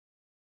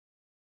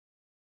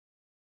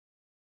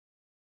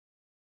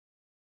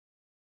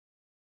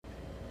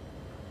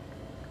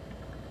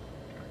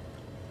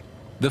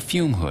The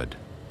fume hood,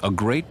 a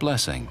great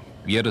blessing,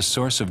 yet a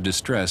source of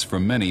distress for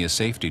many a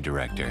safety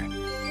director.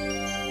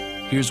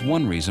 Here's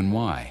one reason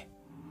why.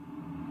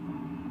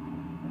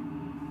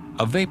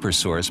 A vapor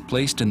source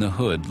placed in the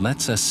hood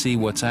lets us see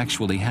what's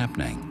actually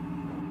happening.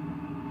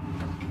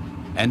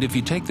 And if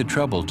you take the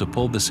trouble to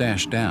pull the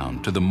sash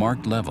down to the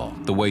marked level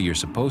the way you're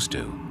supposed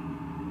to,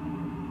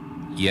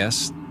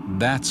 yes,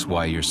 that's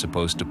why you're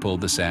supposed to pull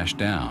the sash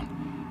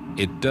down.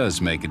 It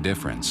does make a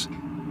difference.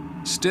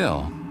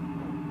 Still,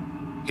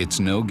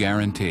 it's no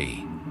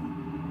guarantee.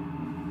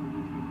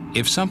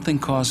 If something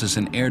causes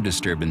an air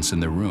disturbance in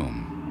the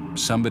room,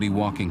 somebody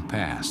walking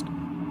past,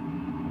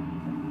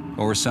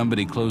 or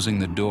somebody closing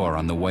the door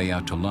on the way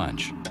out to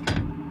lunch,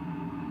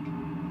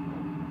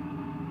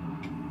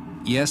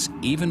 yes,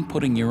 even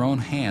putting your own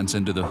hands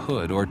into the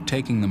hood or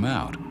taking them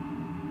out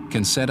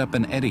can set up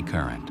an eddy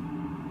current.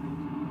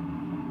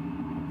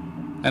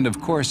 And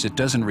of course, it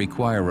doesn't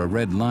require a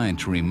red line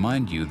to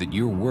remind you that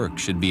your work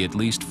should be at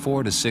least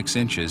 4 to 6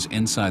 inches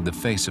inside the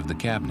face of the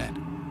cabinet.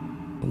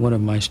 One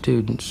of my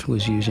students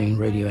was using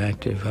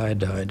radioactive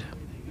iodide,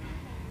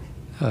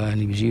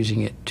 and he was using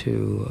it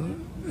to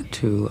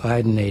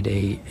iodinate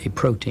a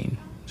protein.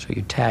 So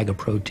you tag a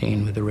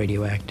protein with a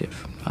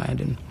radioactive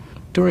iodine.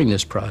 During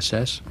this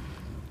process,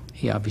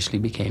 he obviously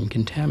became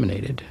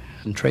contaminated.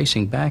 And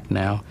tracing back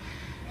now,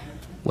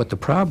 what the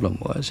problem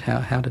was,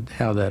 how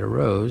that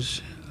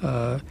arose,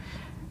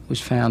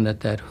 was found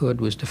that hood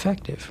was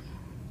defective.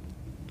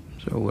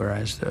 So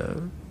whereas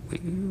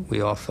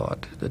we all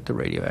thought that the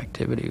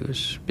radioactivity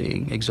was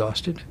being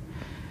exhausted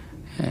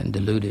and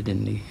diluted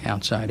in the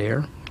outside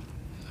air,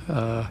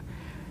 that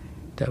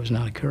was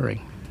not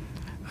occurring.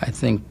 I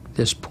think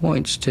this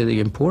points to the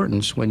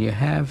importance when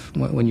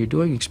you're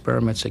doing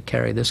experiments that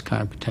carry this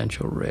kind of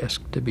potential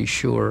risk, to be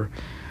sure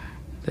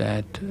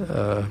that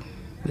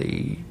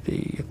the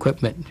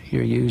equipment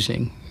you're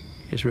using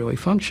is really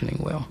functioning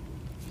well.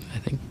 I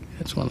think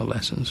that's one of the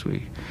lessons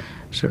we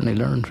certainly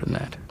learned from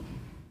that.